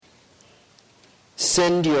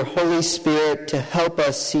send your Holy Spirit to help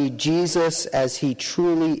us see Jesus as he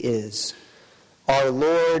truly is, our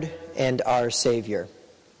Lord and our Savior.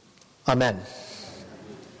 Amen.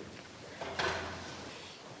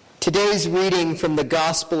 Today's reading from the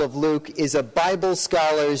Gospel of Luke is a Bible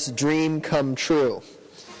scholar's dream come true.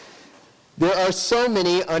 There are so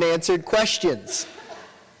many unanswered questions,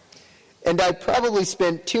 and I probably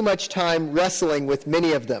spent too much time wrestling with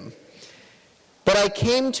many of them. But I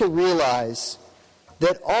came to realize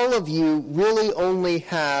that all of you really only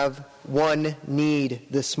have one need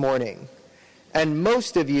this morning, and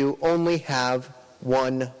most of you only have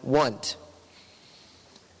one want.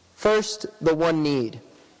 First, the one need.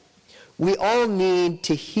 We all need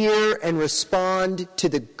to hear and respond to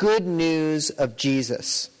the good news of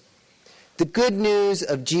Jesus. The good news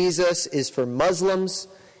of Jesus is for Muslims,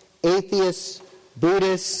 atheists,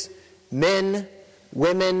 Buddhists, men,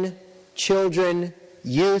 women, children,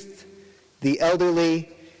 youth, the elderly,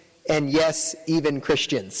 and yes, even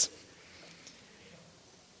Christians.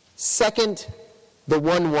 Second, the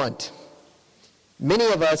one want. Many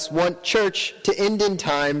of us want church to end in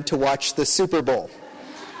time to watch the Super Bowl.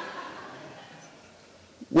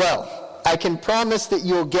 Well, I can promise that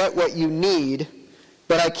you'll get what you need,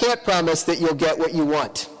 but I can't promise that you'll get what you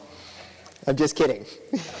want. I'm just kidding.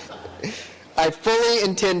 I fully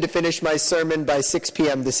intend to finish my sermon by 6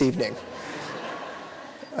 p.m. this evening.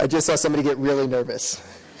 I just saw somebody get really nervous.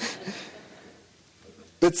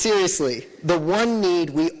 But seriously, the one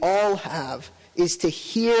need we all have is to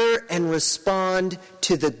hear and respond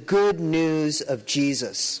to the good news of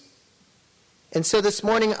Jesus. And so this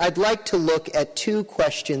morning, I'd like to look at two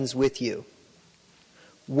questions with you.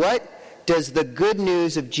 What does the good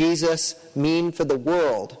news of Jesus mean for the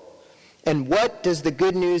world? And what does the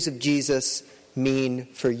good news of Jesus mean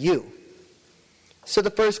for you? So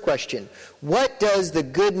the first question, what does the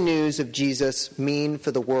good news of Jesus mean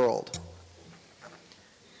for the world?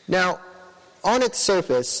 Now, on its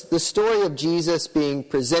surface, the story of Jesus being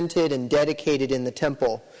presented and dedicated in the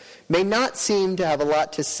temple may not seem to have a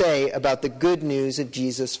lot to say about the good news of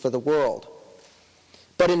Jesus for the world.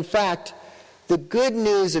 But in fact, the good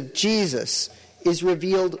news of Jesus is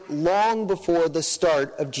revealed long before the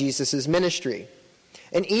start of Jesus' ministry,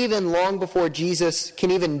 and even long before Jesus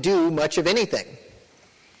can even do much of anything.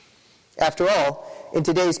 After all, in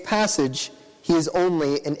today's passage, he is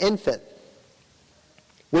only an infant.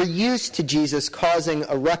 We're used to Jesus causing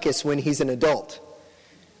a ruckus when he's an adult.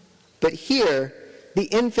 But here, the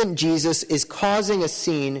infant Jesus is causing a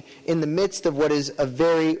scene in the midst of what is a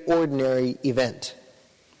very ordinary event.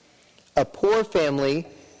 A poor family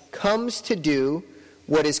comes to do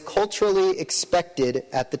what is culturally expected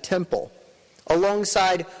at the temple,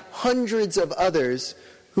 alongside hundreds of others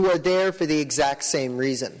who are there for the exact same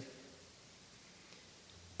reason.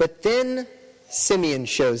 But then Simeon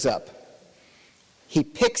shows up. He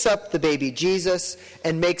picks up the baby Jesus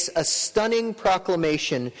and makes a stunning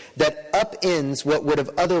proclamation that upends what would have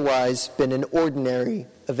otherwise been an ordinary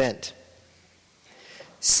event.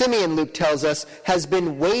 Simeon, Luke tells us, has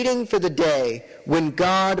been waiting for the day when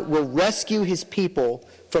God will rescue his people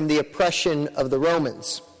from the oppression of the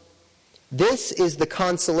Romans. This is the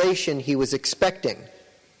consolation he was expecting.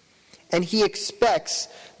 And he expects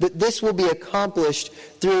that this will be accomplished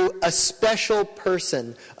through a special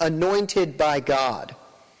person anointed by God,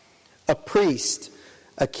 a priest,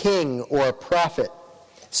 a king, or a prophet,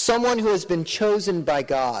 someone who has been chosen by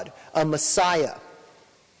God, a Messiah.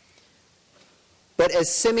 But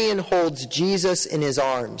as Simeon holds Jesus in his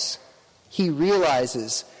arms, he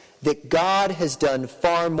realizes that God has done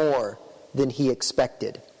far more than he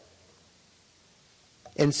expected.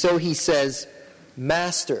 And so he says,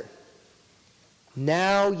 "Master,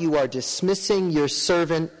 now you are dismissing your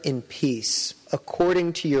servant in peace,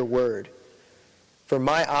 according to your word, for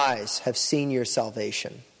my eyes have seen your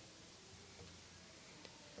salvation."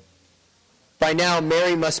 By now,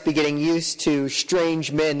 Mary must be getting used to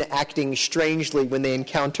strange men acting strangely when they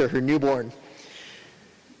encounter her newborn.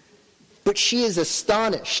 But she is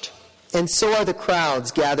astonished, and so are the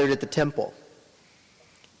crowds gathered at the temple.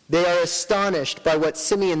 They are astonished by what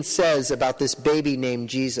Simeon says about this baby named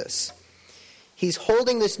Jesus. He's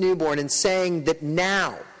holding this newborn and saying that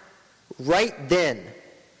now, right then,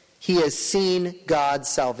 he has seen God's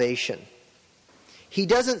salvation. He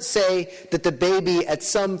doesn't say that the baby at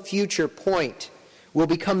some future point will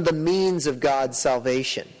become the means of God's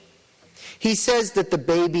salvation. He says that the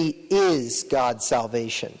baby is God's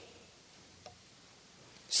salvation.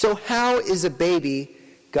 So how is a baby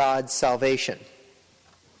God's salvation?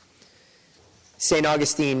 St.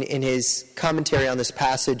 Augustine, in his commentary on this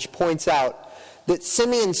passage, points out that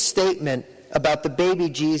Simeon's statement about the baby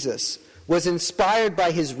Jesus was inspired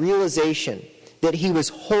by his realization that he was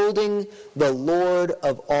holding the Lord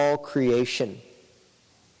of all creation.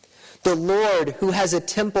 The Lord who has a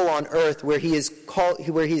temple on earth where he is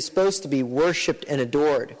supposed to be worshipped and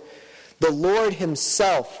adored. The Lord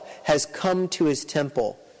himself has come to his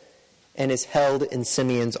temple and is held in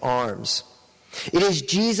Simeon's arms. It is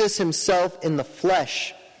Jesus himself in the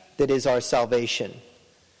flesh that is our salvation,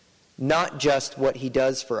 not just what he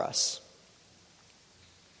does for us.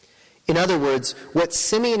 In other words, what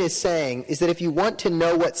Simeon is saying is that if you want to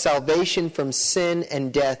know what salvation from sin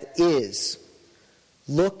and death is,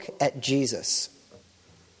 look at Jesus.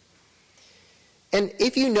 And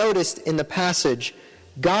if you noticed in the passage,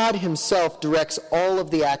 God himself directs all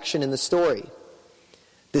of the action in the story.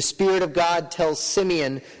 The Spirit of God tells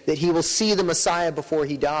Simeon that he will see the Messiah before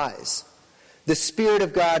he dies. The Spirit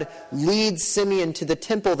of God leads Simeon to the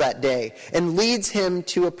temple that day and leads him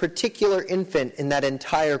to a particular infant in that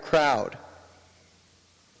entire crowd.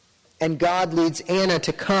 And God leads Anna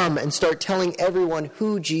to come and start telling everyone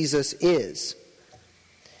who Jesus is.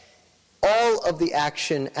 All of the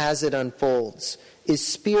action as it unfolds is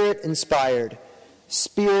Spirit-inspired,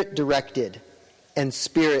 Spirit-directed, and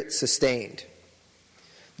Spirit-sustained.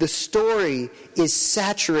 The story is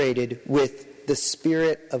saturated with the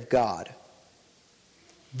Spirit of God.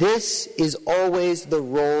 This is always the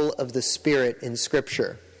role of the Spirit in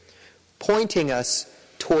Scripture, pointing us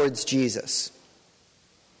towards Jesus.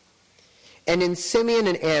 And in Simeon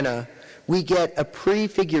and Anna, we get a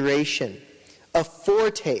prefiguration, a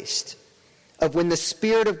foretaste of when the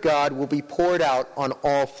Spirit of God will be poured out on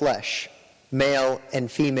all flesh, male and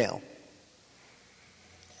female.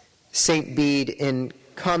 St. Bede, in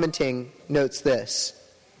commenting, notes this: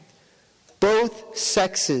 both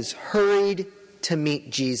sexes hurried to meet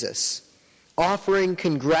Jesus, offering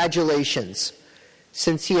congratulations,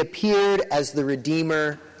 since he appeared as the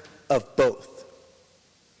Redeemer of both.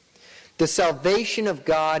 The salvation of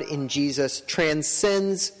God in Jesus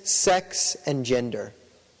transcends sex and gender.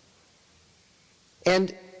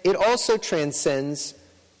 And it also transcends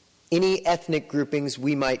any ethnic groupings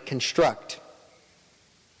we might construct.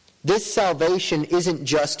 This salvation isn't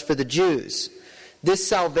just for the Jews. This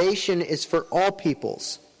salvation is for all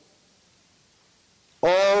peoples.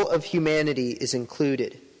 All of humanity is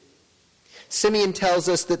included. Simeon tells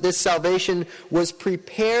us that this salvation was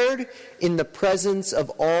prepared in the presence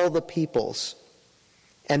of all the peoples,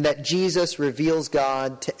 and that Jesus reveals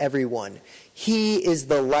God to everyone. He is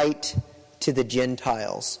the light to the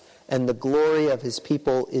Gentiles and the glory of his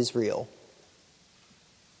people Israel.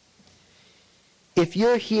 If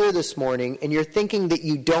you're here this morning and you're thinking that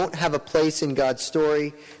you don't have a place in God's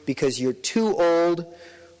story because you're too old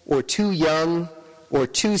or too young or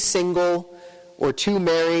too single or too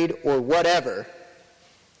married or whatever,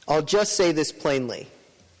 I'll just say this plainly: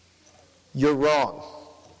 you're wrong.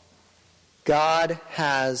 God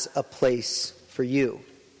has a place for you.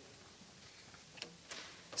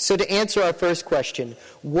 So to answer our first question,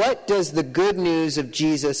 what does the good news of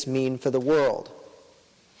Jesus mean for the world?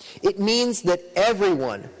 It means that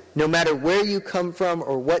everyone, no matter where you come from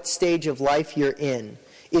or what stage of life you're in,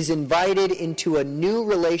 is invited into a new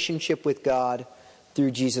relationship with God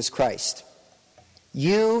through Jesus Christ.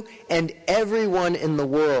 You and everyone in the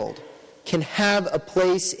world can have a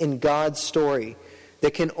place in God's story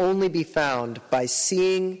that can only be found by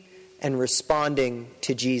seeing and responding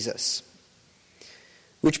to Jesus.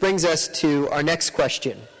 Which brings us to our next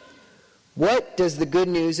question. What does the good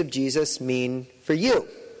news of Jesus mean for you?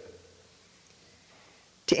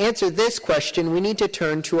 To answer this question, we need to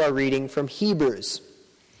turn to our reading from Hebrews.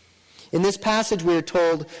 In this passage, we are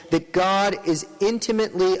told that God is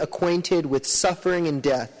intimately acquainted with suffering and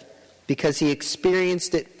death because he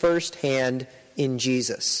experienced it firsthand in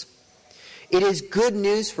Jesus. It is good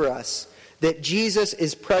news for us that Jesus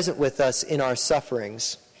is present with us in our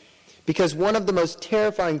sufferings, because one of the most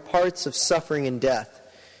terrifying parts of suffering and death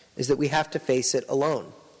is that we have to face it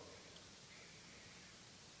alone.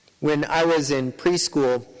 When I was in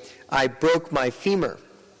preschool, I broke my femur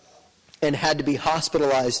and had to be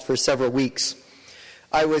hospitalized for several weeks.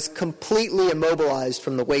 I was completely immobilized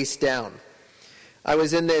from the waist down. I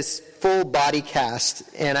was in this full body cast,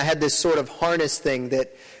 and I had this sort of harness thing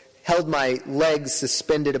that held my legs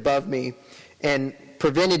suspended above me and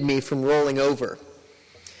prevented me from rolling over.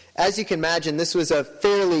 As you can imagine, this was a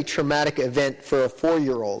fairly traumatic event for a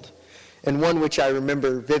 4-year-old, and one which I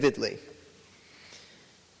remember vividly.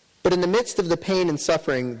 But in the midst of the pain and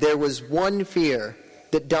suffering, there was one fear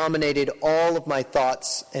that dominated all of my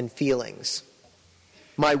thoughts and feelings.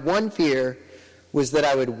 My one fear was that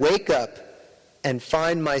I would wake up and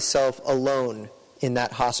find myself alone in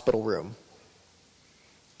that hospital room.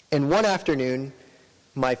 And one afternoon,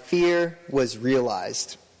 my fear was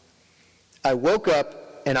realized. I woke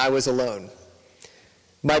up and I was alone.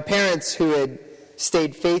 My parents, who had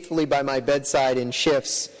stayed faithfully by my bedside in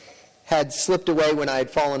shifts, had slipped away when I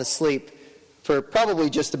had fallen asleep for probably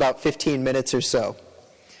just about 15 minutes or so.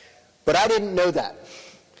 But I didn't know that.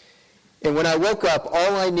 And when I woke up,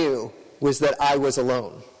 all I knew was that I was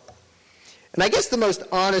alone. And I guess the most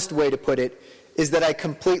honest way to put it is that I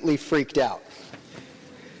completely freaked out.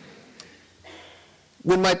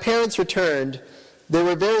 When my parents returned, they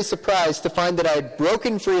were very surprised to find that I had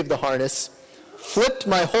broken free of the harness, flipped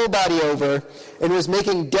my whole body over, and was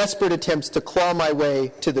making desperate attempts to claw my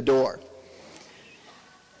way to the door.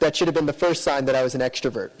 That should have been the first sign that I was an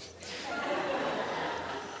extrovert.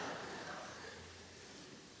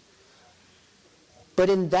 But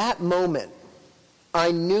in that moment,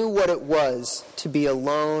 I knew what it was to be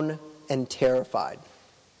alone and terrified.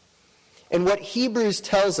 And what Hebrews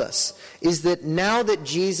tells us is that now that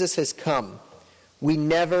Jesus has come, we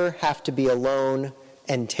never have to be alone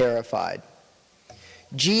and terrified.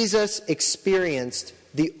 Jesus experienced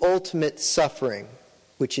the ultimate suffering,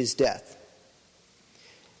 which is death.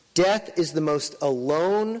 Death is the most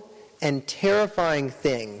alone and terrifying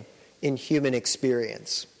thing in human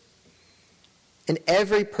experience. And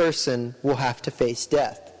every person will have to face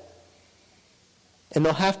death. And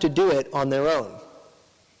they'll have to do it on their own.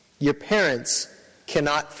 Your parents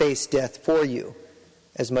cannot face death for you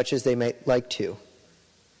as much as they might like to.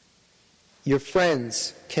 Your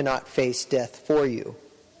friends cannot face death for you.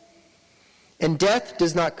 And death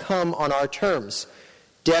does not come on our terms.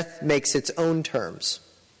 Death makes its own terms.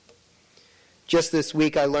 Just this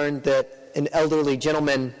week I learned that an elderly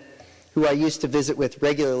gentleman who I used to visit with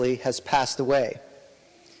regularly has passed away.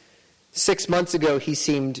 6 months ago he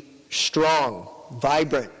seemed strong,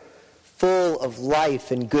 vibrant, full of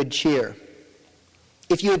life and good cheer.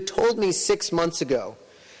 If you had told me 6 months ago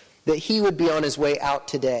that he would be on his way out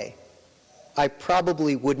today, I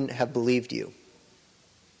probably wouldn't have believed you.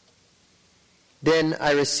 Then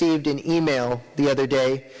I received an email the other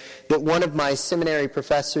day that one of my seminary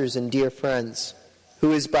professors and dear friends,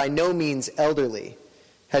 who is by no means elderly,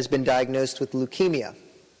 has been diagnosed with leukemia.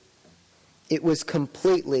 It was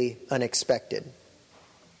completely unexpected.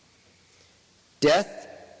 Death,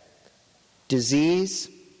 disease,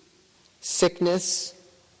 sickness,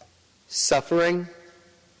 suffering,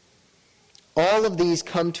 all of these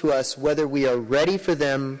come to us whether we are ready for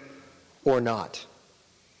them or not.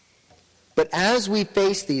 But as we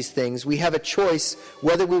face these things, we have a choice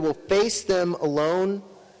whether we will face them alone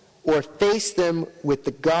or face them with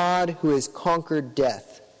the God who has conquered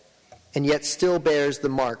death and yet still bears the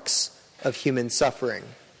marks of human suffering.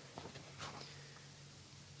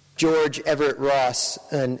 George Everett Ross,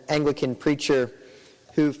 an Anglican preacher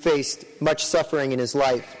who faced much suffering in his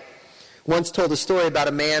life, once told a story about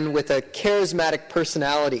a man with a charismatic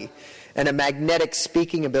personality and a magnetic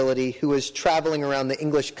speaking ability who was traveling around the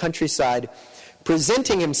English countryside,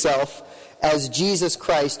 presenting himself as Jesus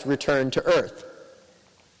Christ returned to earth.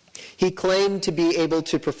 He claimed to be able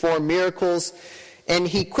to perform miracles, and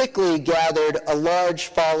he quickly gathered a large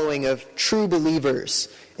following of true believers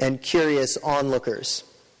and curious onlookers.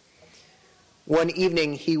 One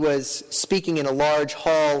evening he was speaking in a large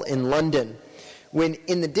hall in London, when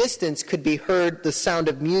in the distance could be heard the sound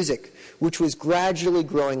of music, which was gradually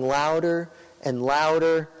growing louder and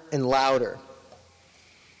louder and louder.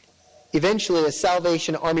 Eventually, a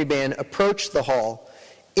Salvation Army band approached the hall,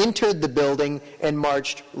 entered the building, and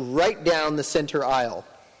marched right down the center aisle,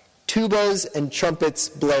 tubas and trumpets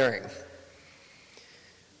blaring.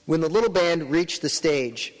 When the little band reached the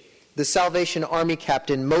stage, the Salvation Army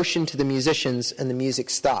captain motioned to the musicians, and the music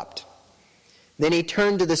stopped. Then he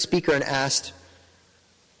turned to the speaker and asked,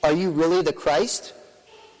 "Are you really the Christ?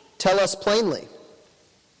 Tell us plainly."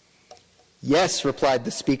 "Yes," replied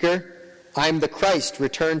the speaker, "I'm the Christ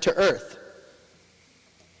returned to earth."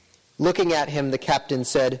 Looking at him, the captain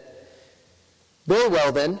said, "Very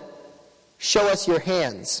well then, show us your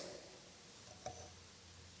hands."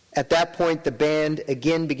 At that point, the band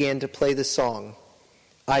again began to play the song,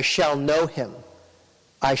 "I shall know him,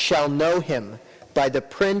 I shall know him by the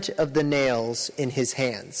print of the nails in his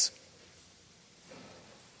hands."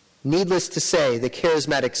 Needless to say, the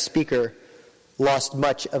charismatic speaker lost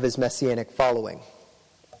much of his messianic following.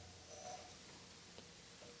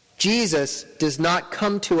 Jesus does not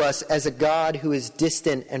come to us as a God who is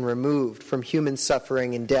distant and removed from human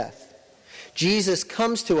suffering and death. Jesus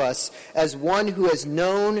comes to us as one who has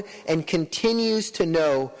known and continues to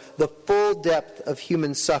know the full depth of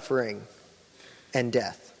human suffering and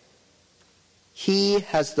death. He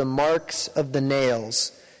has the marks of the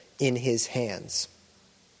nails in his hands.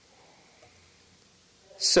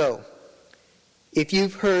 So, if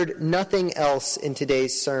you've heard nothing else in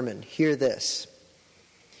today's sermon, hear this.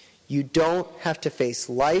 You don't have to face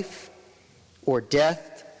life or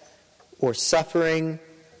death or suffering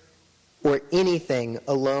or anything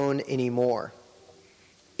alone anymore.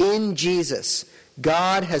 In Jesus,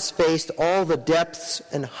 God has faced all the depths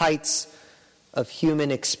and heights of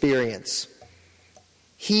human experience.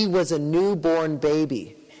 He was a newborn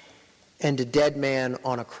baby and a dead man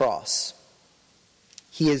on a cross.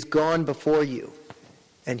 He has gone before you,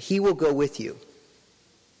 and he will go with you.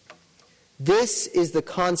 This is the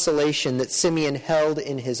consolation that Simeon held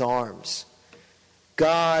in his arms.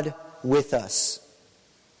 God with us.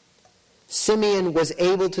 Simeon was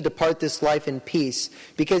able to depart this life in peace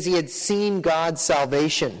because he had seen God's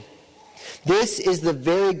salvation. This is the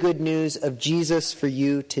very good news of Jesus for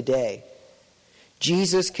you today.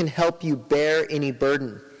 Jesus can help you bear any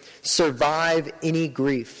burden, survive any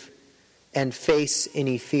grief, and face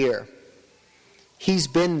any fear. He's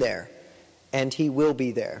been there, and he will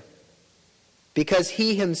be there, because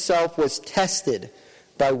he himself was tested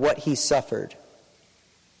by what he suffered.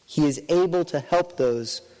 He is able to help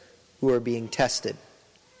those who are being tested.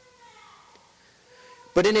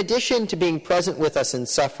 But in addition to being present with us in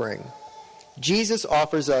suffering, Jesus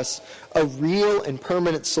offers us a real and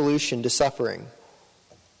permanent solution to suffering.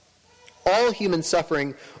 All human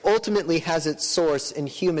suffering ultimately has its source in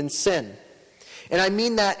human sin. And I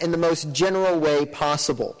mean that in the most general way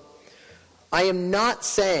possible. I am not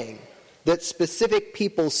saying that specific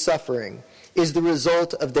people's suffering is the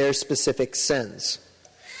result of their specific sins.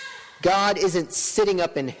 God isn't sitting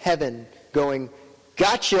up in heaven going,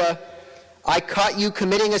 "Gotcha! I caught you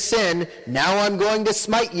committing a sin. Now I'm going to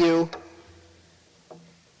smite you."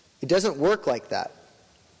 It doesn't work like that.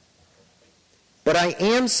 But I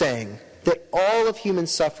am saying that all of human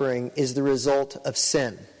suffering is the result of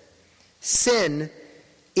sin. Sin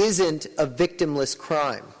isn't a victimless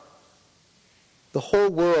crime. The whole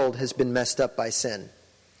world has been messed up by sin.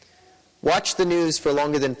 Watch the news for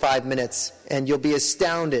longer than 5 minutes, and you'll be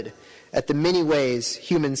astounded at the many ways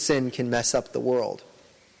human sin can mess up the world.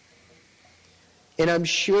 And I'm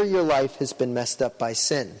sure your life has been messed up by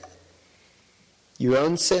sin. Your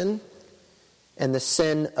own sin and the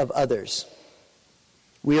sin of others.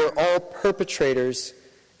 We are all perpetrators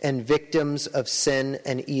and victims of sin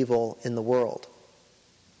and evil in the world.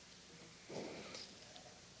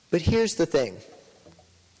 But here's the thing.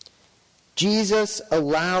 Jesus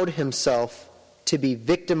allowed himself to be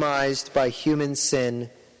victimized by human sin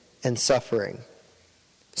and suffering.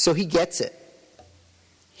 So he gets it.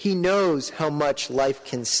 He knows how much life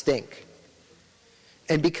can stink.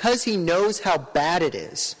 And because he knows how bad it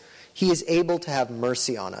is, he is able to have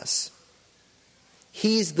mercy on us.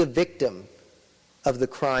 He's the victim of the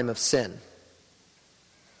crime of sin.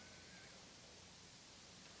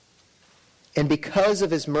 And because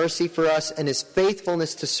of his mercy for us and his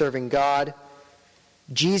faithfulness to serving God,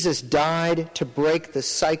 Jesus died to break the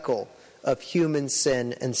cycle of human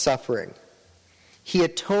sin and suffering. He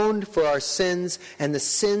atoned for our sins and the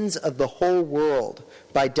sins of the whole world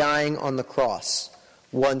by dying on the cross,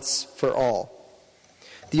 once for all.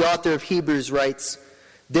 The author of Hebrews writes,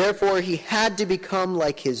 "Therefore he had to become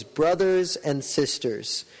like his brothers and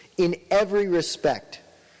sisters in every respect,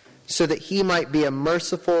 so that he might be a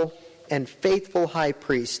merciful and faithful high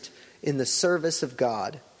priest in the service of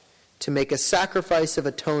God, to make a sacrifice of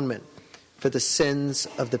atonement for the sins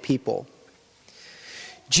of the people."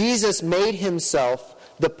 Jesus made himself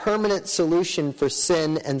the permanent solution for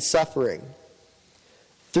sin and suffering.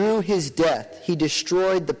 Through his death, he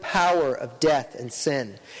destroyed the power of death and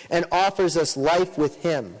sin and offers us life with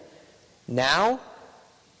him, now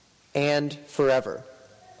and forever.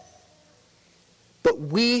 But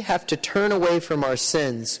we have to turn away from our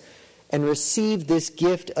sins and receive this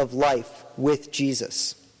gift of life with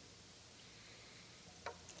Jesus.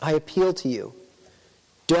 I appeal to you,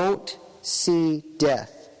 don't see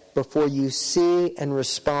death before you see and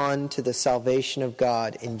respond to the salvation of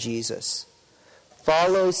God in Jesus.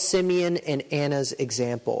 Follow Simeon and Anna's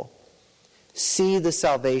example. See the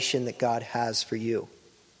salvation that God has for you.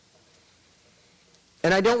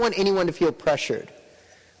 And I don't want anyone to feel pressured,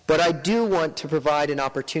 but I do want to provide an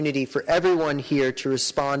opportunity for everyone here to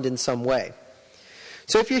respond in some way.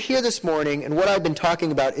 So if you're here this morning and what I've been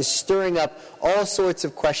talking about is stirring up all sorts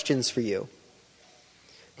of questions for you,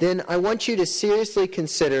 then I want you to seriously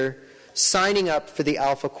consider signing up for the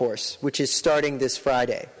Alpha course, which is starting this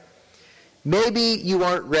Friday. Maybe you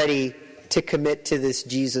aren't ready to commit to this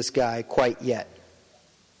Jesus guy quite yet.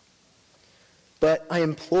 But I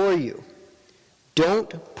implore you,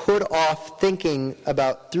 Don't put off thinking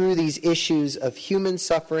about through these issues of human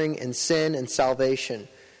suffering and sin and salvation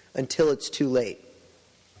until it's too late.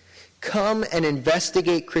 Come and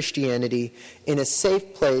investigate Christianity in a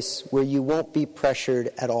safe place where you won't be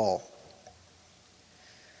pressured at all.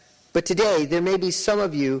 But today, there may be some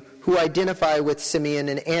of you who identify with Simeon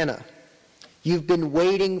and Anna. You've been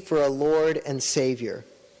waiting for a Lord and Savior.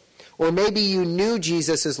 Or maybe you knew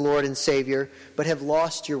Jesus as Lord and Savior, but have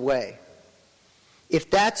lost your way. If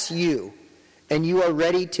that's you, and you are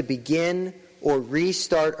ready to begin or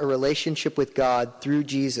restart a relationship with God through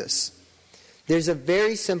Jesus, there's a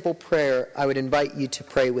very simple prayer I would invite you to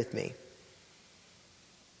pray with me.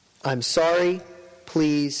 I'm sorry,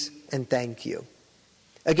 please, and thank you.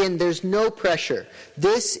 Again, there's no pressure.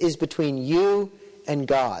 This is between you and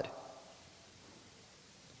God.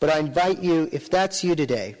 But I invite you, if that's you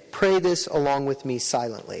today, pray this along with me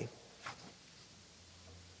silently.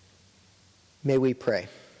 May we pray.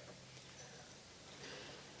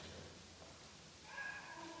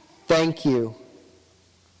 Thank you,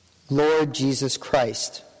 Lord Jesus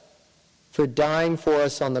Christ, for dying for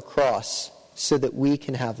us on the cross so that we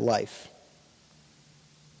can have life.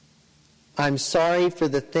 I'm sorry for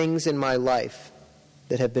the things in my life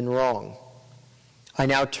that have been wrong. I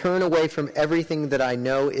now turn away from everything that I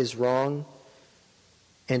know is wrong,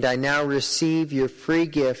 and I now receive your free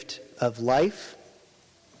gift of life,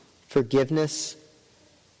 forgiveness,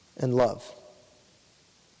 and love.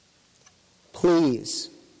 Please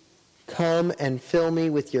come and fill me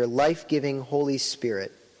with your life-giving Holy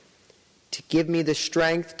Spirit to give me the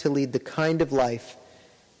strength to lead the kind of life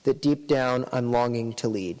that deep down I'm longing to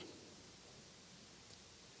lead.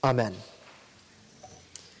 Amen.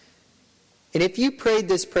 And if you prayed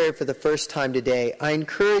this prayer for the first time today, I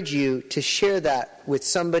encourage you to share that with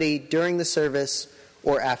somebody during the service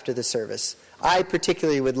or after the service. I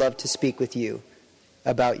particularly would love to speak with you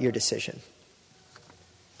about your decision.